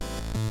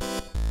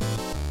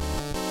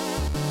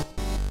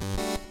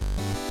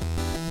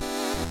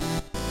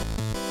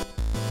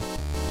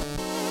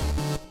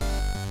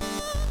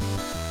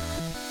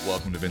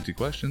welcome to Venti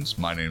Questions.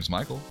 My name's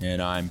Michael.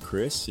 And I'm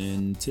Chris,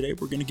 and today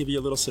we're going to give you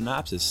a little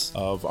synopsis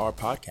of our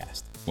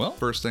podcast. Well,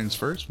 first things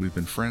first, we've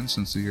been friends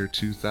since the year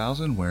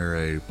 2000, where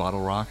a bottle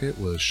rocket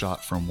was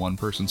shot from one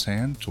person's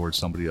hand towards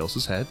somebody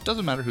else's head.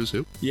 Doesn't matter who's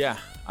who. Yeah,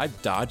 I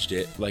dodged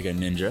it like a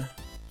ninja.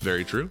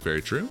 Very true,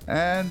 very true.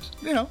 And,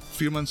 a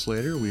few months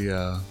later, we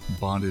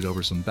bonded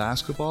over some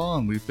basketball,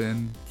 and we've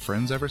been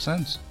friends ever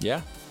since.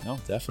 Yeah, no,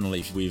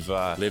 definitely. We've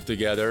lived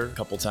together a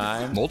couple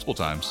times. Multiple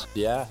times.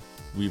 Yeah,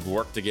 we've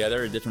worked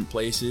together in different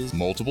places.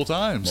 Multiple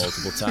times.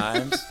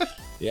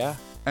 Yeah.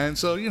 And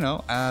so,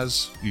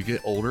 as you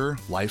get older,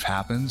 life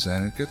happens,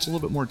 and it gets a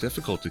little bit more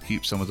difficult to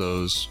keep some of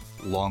those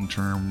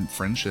long-term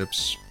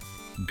friendships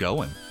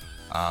going.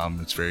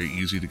 It's very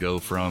easy to go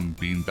from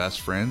being best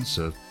friends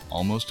to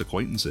almost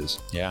acquaintances.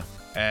 Yeah.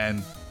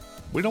 And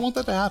we don't want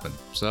that to happen.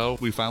 So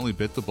we finally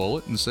bit the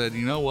bullet and said,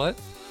 you know what?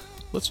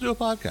 Let's do a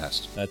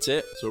podcast. That's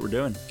it. That's what we're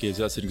doing.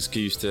 Gives us an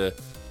excuse to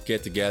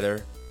get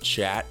together,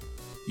 chat,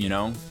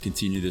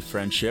 continue the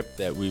friendship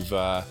that we've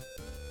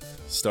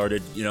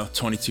started,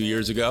 22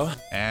 years ago.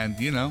 And,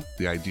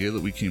 the idea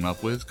that we came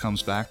up with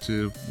comes back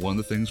to one of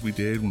the things we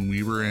did when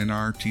we were in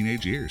our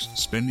teenage years.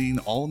 Spending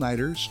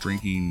all-nighters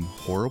drinking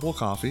horrible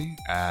coffee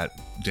at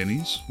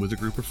Denny's with a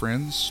group of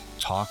friends,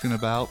 talking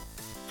about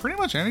pretty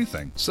much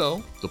anything.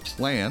 So the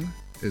plan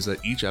is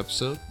that each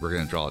episode, we're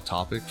going to draw a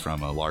topic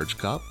from a large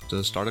cup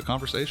to start a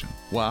conversation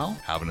while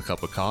having a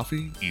cup of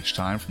coffee, each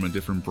time from a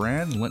different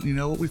brand, and letting you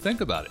know what we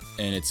think about it.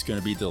 And it's going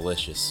to be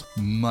delicious.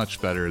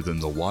 Much better than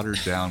the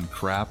watered-down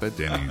crap at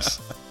Denny's.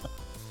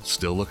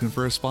 Still looking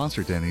for a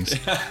sponsor, Denny's.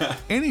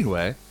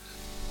 Anyway,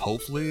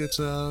 hopefully it's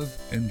an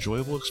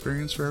enjoyable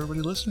experience for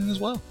everybody listening as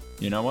well.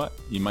 You know what?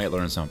 You might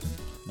learn something.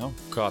 No,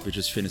 coffee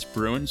just finished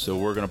brewing, so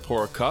we're going to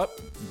pour a cup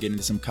and get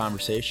into some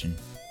conversation.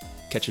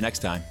 Catch you next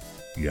time.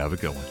 You have a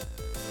good one.